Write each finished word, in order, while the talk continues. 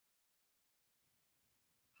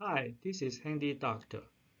Hi, this is Handy Doctor.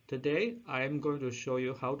 Today I am going to show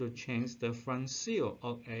you how to change the front seal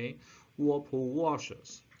of a Whirlpool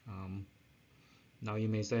washers. Now you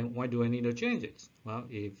may say, why do I need to change it? Well,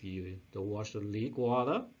 if the washer leak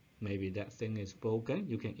water, maybe that thing is broken,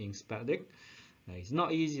 you can inspect it. It's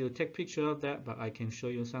not easy to take picture of that, but I can show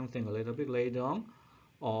you something a little bit later on.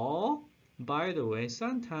 Or, by the way,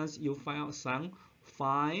 sometimes you find out some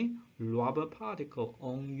fine rubber particle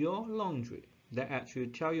on your laundry that actually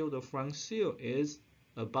tell you the front seal is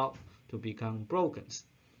about to become broken.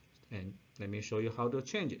 And let me show you how to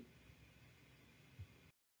change it.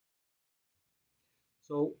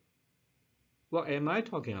 So what am I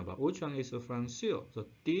talking about? Which one is the front seal? So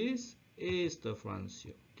this is the front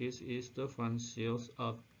seal. This is the front seals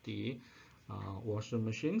of the washing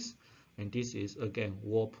machines, and this is again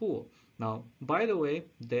Whirlpool. Now, by the way,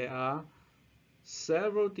 there are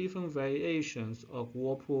several different variations of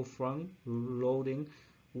Whirlpool front loading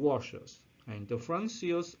washers, and the front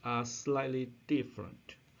seals are slightly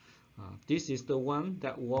different. This is the one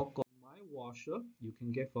that works on my washer. You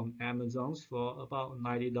can get from Amazon for about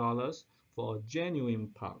 $90 for genuine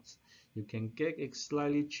parts. You can get it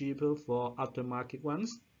slightly cheaper for aftermarket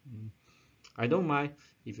ones. I don't mind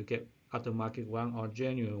if you get aftermarket one or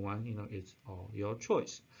genuine one, it's all your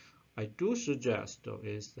choice. I do suggest though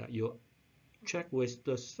is that you check with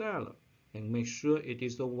the seller and make sure it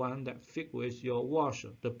is the one that fit with your washer.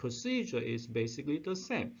 The procedure is basically the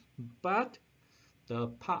same, but the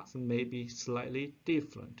parts may be slightly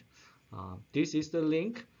different. This is the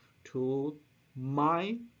link to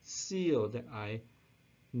my seal that I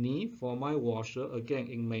need for my washer. Again,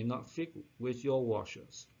 it may not fit with your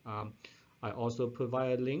washers. I also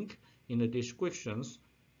provide a link in the descriptions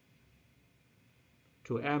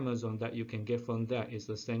to Amazon that you can get from that. It's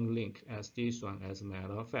the same link as this one, as a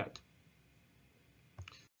matter of fact.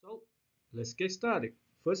 So let's get started.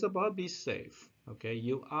 First of all, be safe. Okay,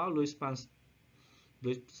 you are responsible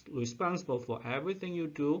for everything you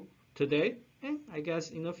do today, and I guess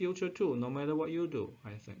in the future too, no matter what you do,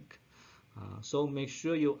 I think. So make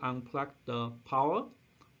sure you unplug the power.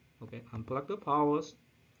 Okay, unplug the powers.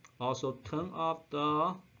 Also turn off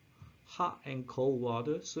the hot and cold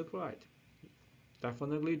water supply.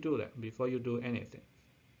 Definitely do that before you do anything.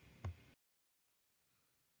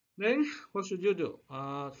 Then what should you do?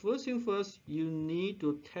 First thing first, you need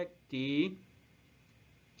to take the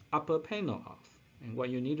upper panel off. And what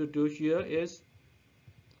you need to do here is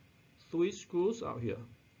 3 screws out here.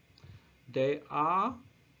 They are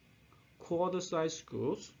quarter size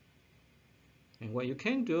screws. And what you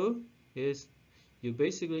can do is you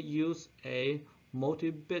basically use a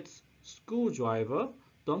multi-bit screwdriver.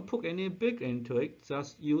 Don't put any big into it,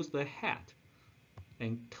 just use the head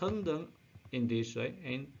and turn them in this way,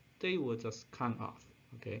 and they will just come off.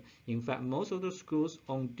 Okay. In fact, most of the screws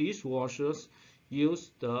on dishwashers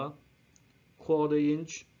use the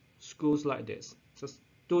quarter-inch screws like this. Just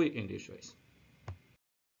do it in this way.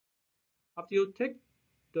 After you take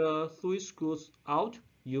the 3 screws out,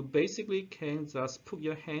 you basically can just put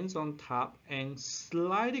your hands on top and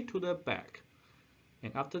slide it to the back.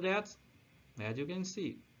 And after that, as you can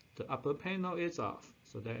see, the upper panel is off.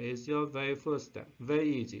 So that is your very first step. Very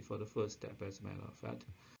easy for the first step, as a matter of fact.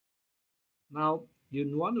 Now,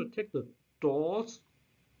 you want to take the doors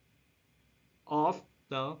off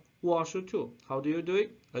the washer too. How do you do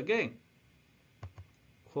it? Again,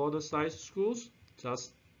 quarter size screws,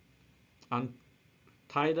 just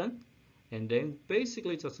untie them, and then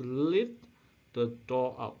basically just lift the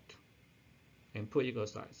door out and put it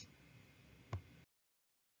aside.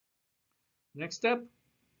 Next step,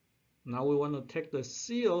 now we want to take the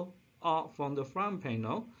seal off from the front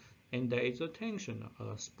panel, and there is a tensioner,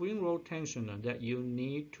 a spring roll tensioner that you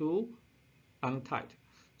need to untie.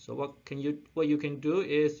 So what you can do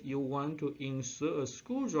is you want to insert a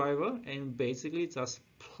screwdriver and basically just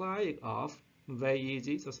pry it off. Very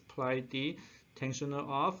easy, just pry the tensioner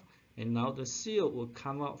off, and now the seal will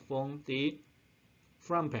come out from the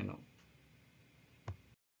front panel.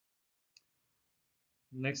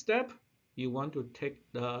 Next step, you want to take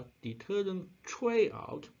the detergent tray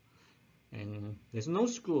out, and there's no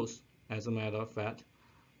screws, as a matter of fact.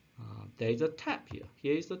 There is a tap here.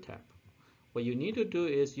 Here is the tap. What you need to do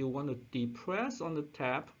is you want to depress on the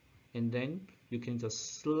tap, and then you can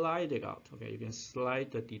just slide it out. Okay, you can slide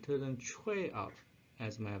the detergent tray out,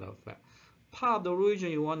 as a matter of fact. Part of the reason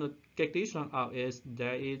you want to get this one out is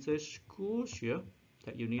there is a screw here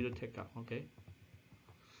that you need to take out. Okay,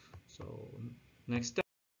 so next step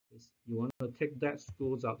is you want to take that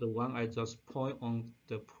screws out, the one I just point on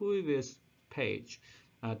the previous page.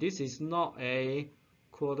 This is not a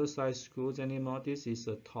quarter size screws anymore. This is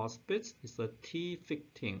a Torx bit. It's a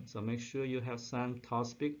T15. So make sure you have some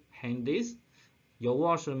Torx bit handy. Your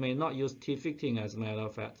washer may not use T15 as a matter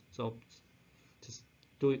of fact. So just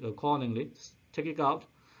do it accordingly. Just take it out.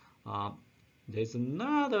 There's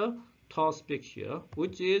another Torx bit here,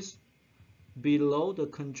 which is below the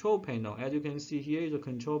control panel. As you can see here is the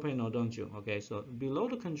control panel, don't you? Okay, so below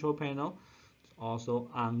the control panel,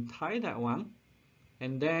 also untie that one,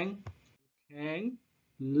 and then can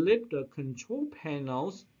lift the control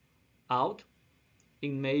panels out.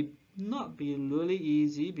 It may not be really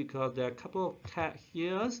easy because there are a couple of tabs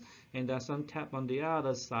here and there's some tab on the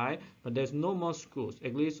other side, but there's no more screws.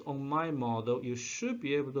 At least on my model, you should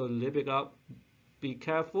be able to lift it up. Be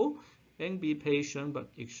careful and be patient,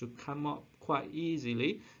 but it should come up quite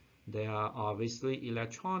easily. There are obviously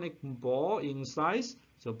electronic ball inside,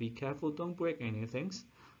 so be careful, don't break anything.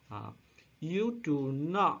 You do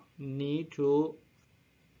not need to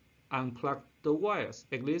unplug the wires.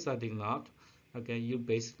 At least I did not. Okay, you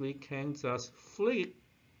basically can just flip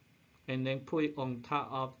and then put it on top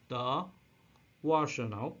of the washer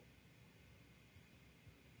now.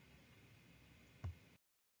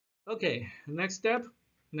 Okay, next step,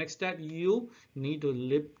 you need to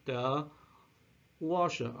lift the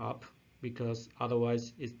washer up because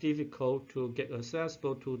otherwise it's difficult to get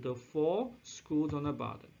accessible to the 4 screws on the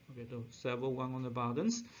bottom. Okay, the several one on the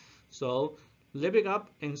bottoms. So lift it up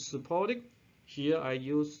and support it. Here I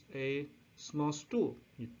use a small stool.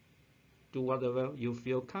 You do whatever you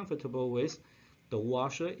feel comfortable with. The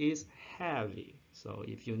washer is heavy, so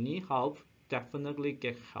if you need help, definitely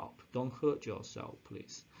get help. Don't hurt yourself,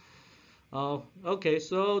 please. Okay,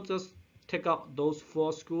 so just take out those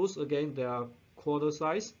 4 screws. Again, they are quarter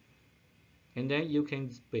size, and then you can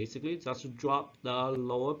basically just drop the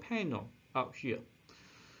lower panel out here.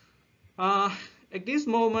 At this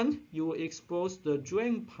moment, you will expose the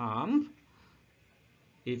drain pump.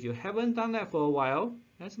 If you haven't done that for a while,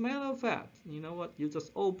 as a matter of fact, you know what, you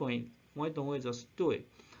just open it. Why don't we just do it?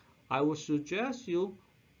 I would suggest you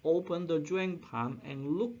open the drain pump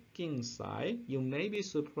and look inside. You may be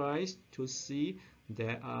surprised to see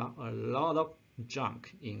there are a lot of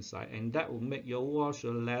junk inside, and that will make your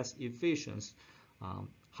washer less efficient.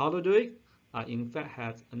 How to do it? I in fact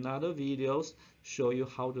have another videos show you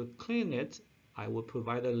how to clean it. I will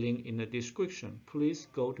provide a link in the description. Please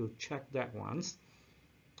go to check that once,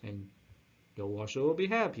 and your washer will be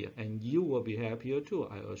happier, and you will be happier too,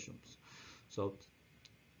 I assume. So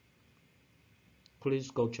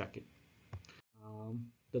please go check it.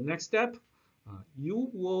 The next step, you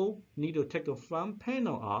will need to take the front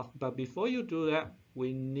panel off, but before you do that,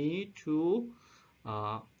 we need to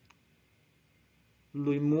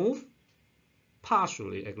remove,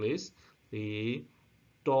 partially at least, the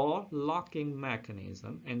door locking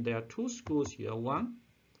mechanism. And there are 2 screws here, one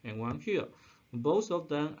and one here. Both of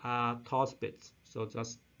them are Torx bits, so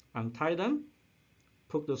just untie them,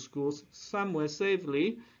 put the screws somewhere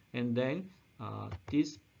safely, and then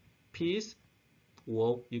this piece,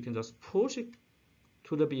 well, you can just push it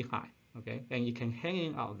to the behind, okay, and you can hang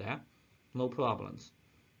it out there, no problems.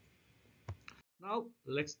 Now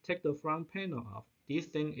let's take the front panel off. This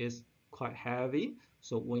thing is quite heavy,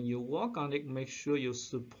 so when you walk on it, make sure you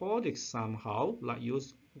support it somehow, like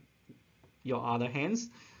use your other hands.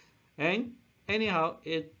 And anyhow,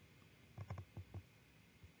 it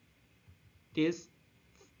is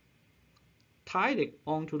tied it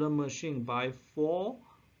onto the machine by 4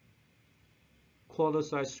 quarter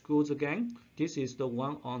size screws again. This is the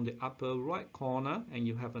one on the upper right corner, and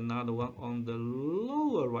you have another one on the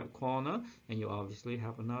lower right corner, and you obviously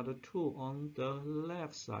have another 2 on the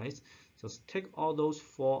left side. Just take all those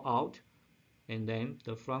 4 out, and then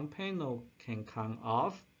the front panel can come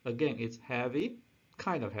off. Again, it's heavy,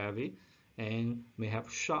 kind of heavy, and may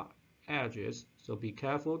have sharp edges, so be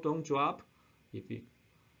careful, don't drop. If you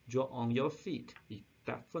drop on your feet, it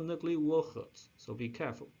definitely will hurt, so be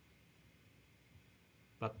careful.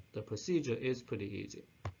 But the procedure is pretty easy.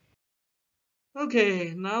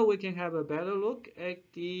 Okay, now we can have a better look at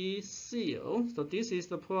the seal. So this is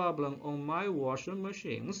the problem on my washing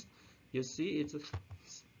machines. You see it's a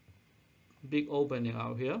big opening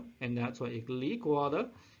out here, and that's why it leaks water.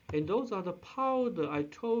 And those are the powder I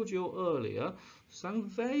told you earlier, some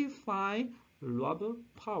very fine rubber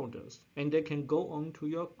powders, and they can go onto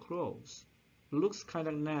your clothes. Looks kind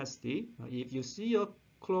of nasty. If you see your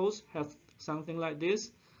clothes have something like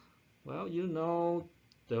this, well, you know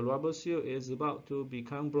the rubber seal is about to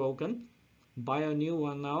become broken. Buy a new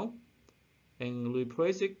one now and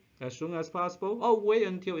replace it as soon as possible, or wait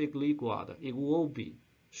until it leaks water. It will be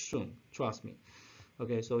soon, trust me.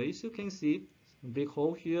 Okay, so as you can see, big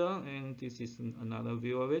hole here, and this is another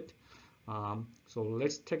view of it. So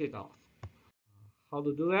let's take it off. How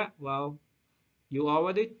to do that? Well, you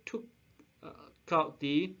already took out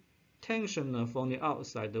the tensioner from the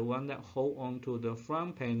outside, the one that hold onto the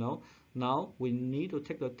front panel. Now we need to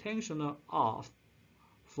take the tensioner off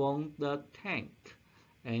from the tank,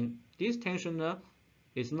 and this tensioner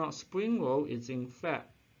is not spring roll, it's in fact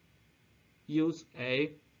use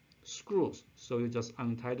a screws. So you just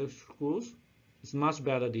untie the screws. It's much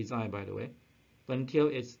better design, by the way, until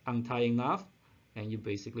it's untied enough, and you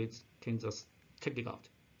basically can just take it out.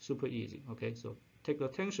 Super easy. Okay, so take the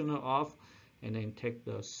tensioner off and then take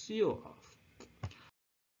the seal off.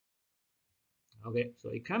 Okay, so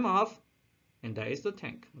it came off, and that is the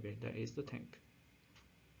tank. Okay, that is the tank.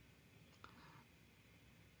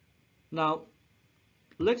 Now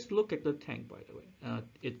let's look at the tank, by the way.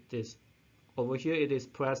 It is over here, it is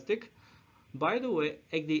plastic. By the way,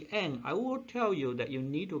 at the end, I will tell you that you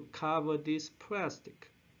need to cover this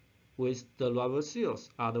plastic with the rubber seals,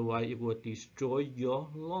 otherwise it will destroy your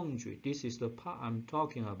laundry. This is the part I'm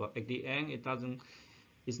talking about. At the end,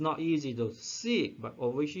 it's not easy to see, but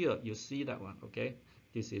over here you see that one. Okay,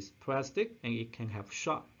 this is plastic and it can have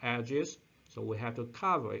sharp edges, so we have to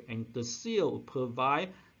cover it, and the seal will provide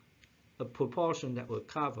a proportion that will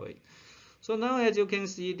cover it. So now, as you can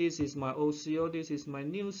see, this is my old seal, this is my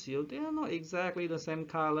new seal. They are not exactly the same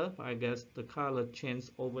color, but I guess the color changes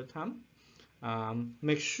over time.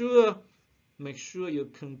 Make sure you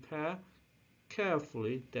compare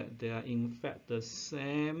carefully that they are in fact the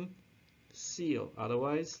same seal.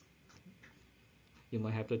 Otherwise, you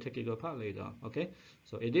might have to take it apart later on. Okay,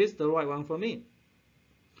 so it is the right one for me.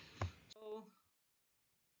 So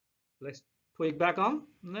let's put it back on.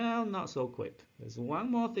 No, not so quick. There's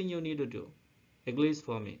one more thing you need to do, at least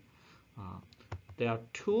for me. There are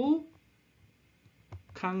two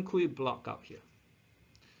concrete blocks up here.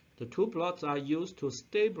 The two blocks are used to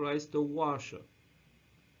stabilize the washer.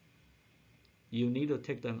 You need to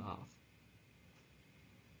take them off.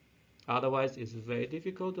 Otherwise, it's very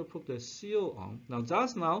difficult to put the seal on. Now,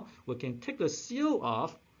 just now, we can take the seal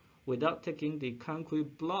off without taking the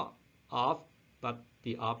concrete block off, but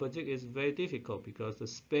the opposite is very difficult because the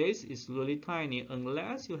space is really tiny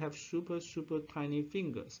unless you have super tiny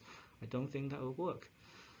fingers. I don't think that will work.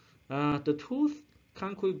 The two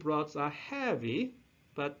concrete blocks are heavy,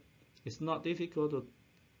 but it's not difficult to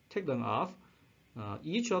take them off.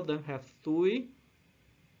 Each of them have 3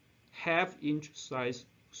 half-inch size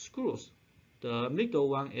screws. The middle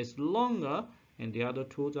one is longer and the other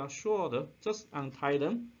 2 are shorter. Just untie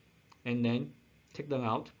them and then take them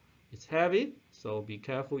out. It's heavy, so be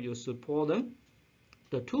careful you support them.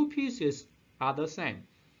 The 2 pieces are the same,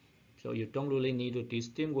 so you don't really need to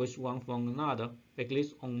distinguish one from another, at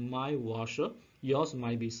least on my washer. Yours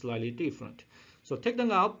might be slightly different. So take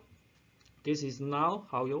them out. This is now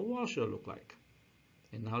how your washer look like.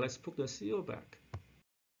 And now let's put the seal back.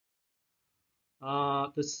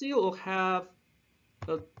 The seal will have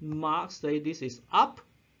a mark say this is up,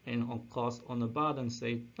 and of course on the bottom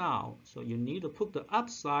say down. So you need to put the up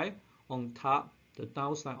side on top, the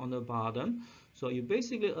down side on the bottom. So you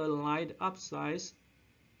basically align the up sides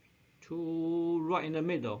to right in the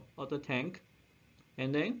middle of the tank,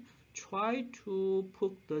 and then try to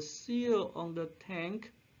put the seal on the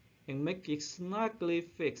tank and make it snugly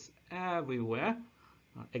fixed everywhere.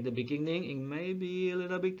 At the beginning, it may be a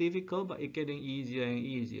little bit difficult, but it's getting easier and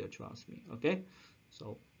easier, trust me. Okay,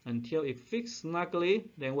 so until it fits snugly,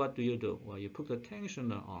 then what do? Well, you put the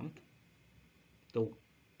tensioner on,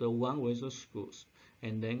 the one with the screws,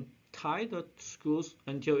 and then tie the screws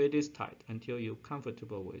until it is tight, until you're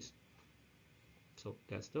comfortable with. So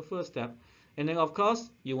that's the first step. And then of course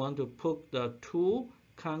you want to put the 2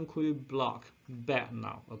 concrete block back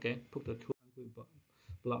now. Okay, put the 2 concrete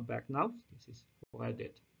block back now. This is what I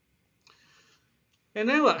did. And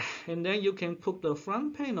then what? And then you can put the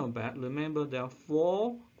front panel back. Remember there are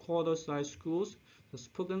 4 quarter size screws.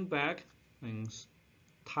 Just put them back and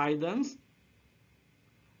tie them.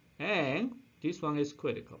 And this one is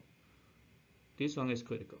critical. This one is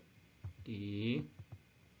critical. The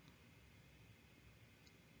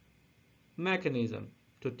mechanism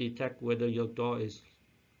to detect whether your door is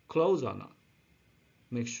closed or not.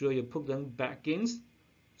 Make sure you put them back in,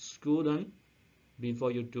 screw them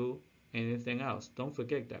before you do anything else. Don't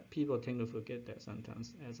forget that. People tend to forget that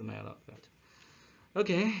sometimes, as a matter of fact.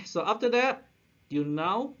 Okay, so after that, you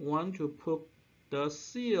now want to put the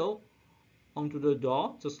seal onto the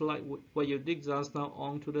door, just like what you did just now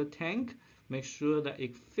onto the tank. Make sure that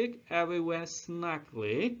it fits everywhere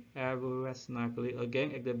snugly. Everywhere snugly.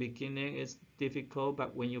 Again, at the beginning it's difficult,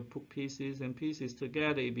 but when you put pieces and pieces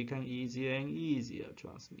together, it becomes easier and easier,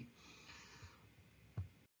 trust me.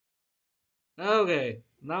 Okay,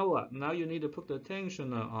 now what? Now you need to put the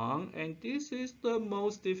tensioner on, and this is the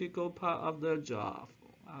most difficult part of the job.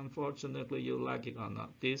 Unfortunately, you like it or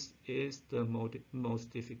not, this is the most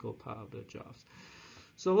difficult part of the job.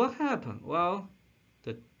 So what happened? Well,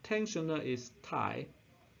 the tensioner is tight.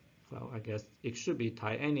 Well, I guess it should be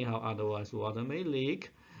tight anyhow, otherwise water may leak.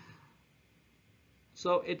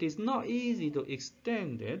 So it is not easy to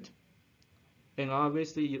extend it, and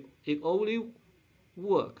obviously it only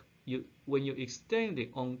work when you extend it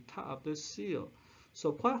on top of the seal.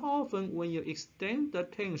 So quite often when you extend the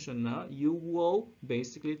tensioner, you will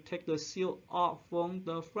basically take the seal off from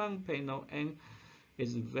the front panel, and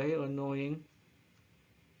it's very annoying,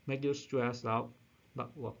 make you stress out.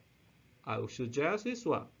 But what I would suggest is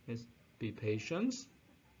what is be patient,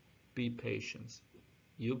 be patient.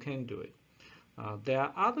 You can do it. There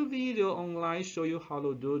are other videos online show you how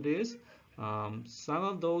to do this. Some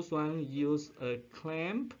of those ones use a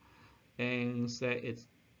clamp and say it's,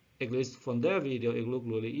 at least from their video, it looked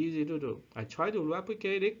really easy to do. I tried to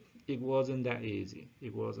replicate it. It wasn't that easy.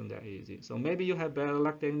 It wasn't that easy. So maybe you have better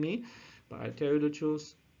luck than me, but I tell you the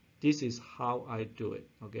truth, this is how I do it.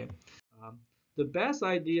 Okay. Um, the best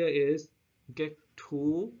idea is get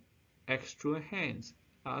two extra hands.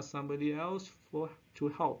 Ask somebody else to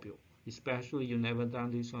help you, especially you never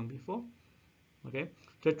done this one before. Okay.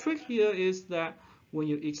 The trick here is that when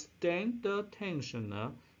you extend the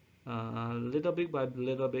tensioner, little bit by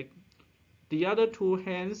little bit, the other two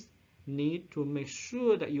hands need to make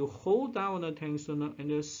sure that you hold down the tensioner and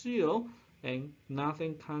the seal and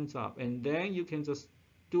nothing comes up, and then you can just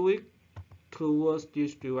do it towards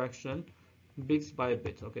this direction bit by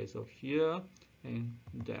bit. Okay, so here and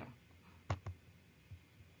there.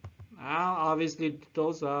 Now obviously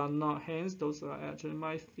those are not hands, those are actually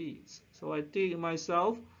my feet, so I did it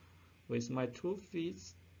myself with my 2 feet.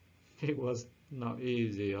 It was not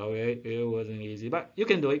easy. Okay, it wasn't easy, but you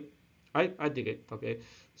can do it. I did it. Okay,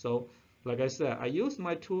 so like I said, I use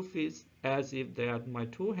my 2 feet as if they are my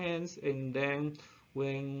 2 hands, and then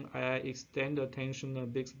when I extend the tension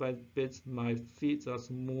bit by bit, my feet just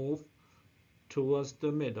move towards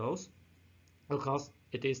the middles. Of course,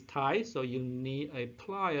 it is tight, so you need a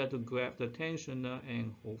plier to grab the tensioner,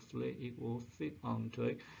 and hopefully it will fit onto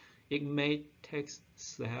it. It may take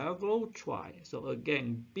several tries. So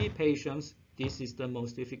again, be patient. This is the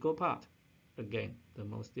most difficult part. Again, the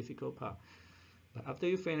most difficult part. But after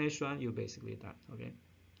you finish one, you're basically done. Okay.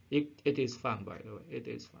 It is fun, by the way. It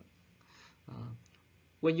is fun.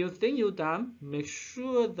 When you think you're done, make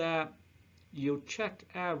sure that you check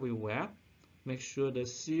everywhere. Make sure the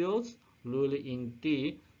seals really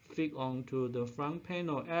indeed fit onto the front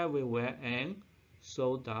panel everywhere, and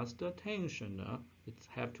so does the tensioner. It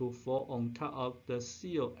have to fall on top of the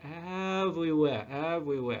seal everywhere,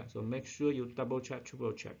 everywhere. So make sure you double check,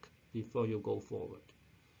 triple check before you go forward.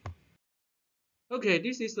 Okay,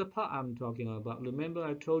 this is the part I'm talking about. Remember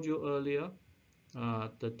I told you earlier,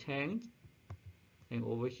 the tank, and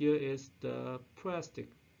over here is the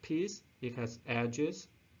plastic piece. It has edges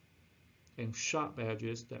and sharp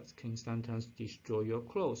edges that can sometimes destroy your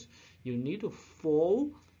clothes. You need to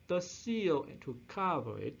fold the seal to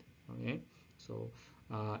cover it. Okay, so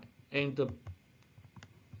and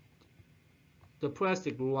the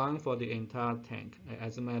plastic run for the entire tank.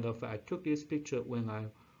 As a matter of fact, I took this picture when I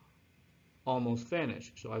almost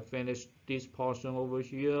finished. So I finished this portion over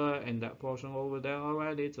here and that portion over there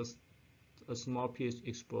already. Just a small piece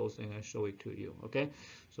explodes, and I show it to you. Okay,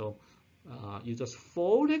 so you just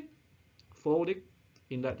fold it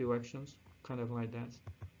in that directions, kind of like that,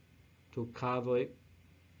 to cover it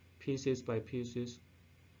pieces by pieces.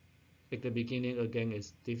 At the beginning, again,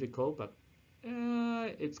 it's difficult, but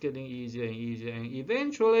it's getting easier and easier, and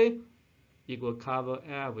eventually it will cover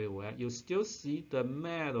everywhere. You still see the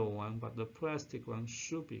metal one, but the plastic one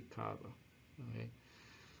should be covered.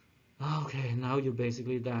 Okay, now you're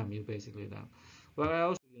basically done. What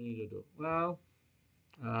else do you need to do? Well,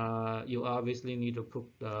 you obviously need to put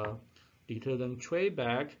the detergent tray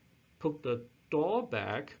back, put the door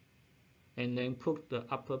back, and then put the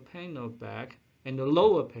upper panel back and the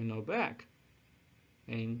lower panel back.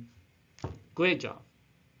 And great job.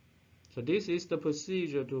 So this is the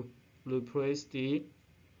procedure to replace the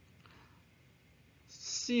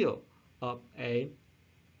seal of a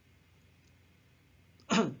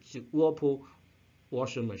Whirlpool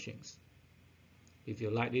washing machines. If you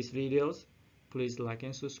like these videos, please like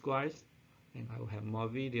and subscribe, and I will have more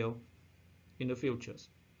video in the future.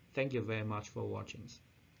 Thank you very much for watching.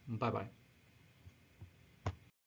 Bye bye.